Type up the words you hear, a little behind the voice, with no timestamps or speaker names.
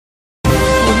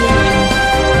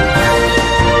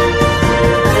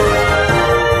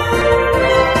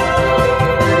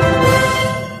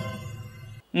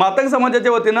मातंग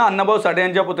समाजाच्या वतीनं अण्णाभाऊ साठे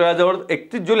यांच्या पुतळ्याजवळ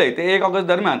 31 जुलै ते 1 ऑगस्ट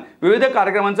दरम्यान विविध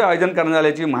कार्यक्रमांचे आयोजन करण्यात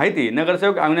आल्याची माहिती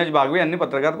नगरसेवक अविनाश बागवे यांनी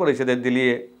पत्रकार परिषदेत दिली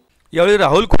आहे। यावेळी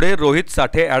राहुल खुडे, रोहित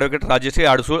साठे, ॲडव्होकेट राजश्री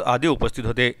आडसूळ आदी उपस्थित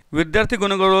होते। विद्यार्थी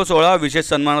गुणगौरव सोहळा, विशेष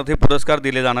सन्मानार्थी पुरस्कार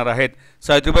दिले जाणार आहेत।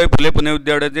 सावित्रीबाई फुले पुणे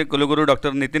विद्यापीठाचे कुलगुरू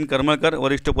डॉक्टर नितीन करमळकर,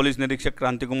 वरिष्ठ पोलीस निरीक्षक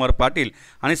क्रांतिकुमार पाटील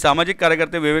आणि सामाजिक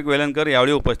कार्यकर्ते विवेक वेलणकर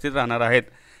यावेळी उपस्थित राहणार आहेत।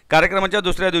 कार्यक्रमाच्या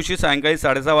दुसऱ्या दिवशी सायंकाळी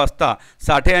 6:30 वाजता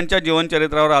साठे यांच्या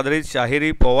जीवनचरित्रावर आधारित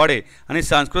शाहिरी, पोवाडे आणि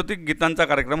सांस्कृतिक गीतांचा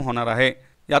कार्यक्रम होणार आहे।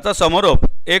 याचा समारोप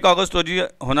 1 ऑगस्ट रोजी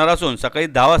होणार असून सकाळी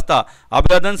 10 वाजता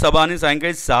अभिवादन सभा आणि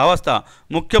सायंकाळी 6 वाजता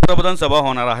मुख्य प्रबोधन सभा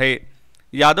होणार आहे।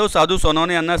 यादव साधू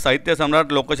सोनवणे यांना साहित्य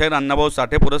सम्राट लोकशाहीर अण्णाभाऊ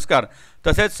साठे पुरस्कार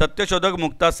तसेच सत्यशोधक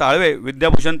मुक्ता साळवे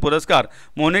विद्याभूषण पुरस्कार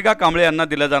मोनिका कांबळे यांना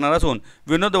दिला जाणार असून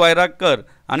विनोद वैरागकर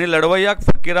आणि लढवय्या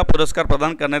फकीरा पुरस्कार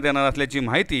प्रदान करण्यात येणार असल्याची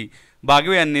माहिती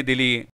बागवे यांनी दिली।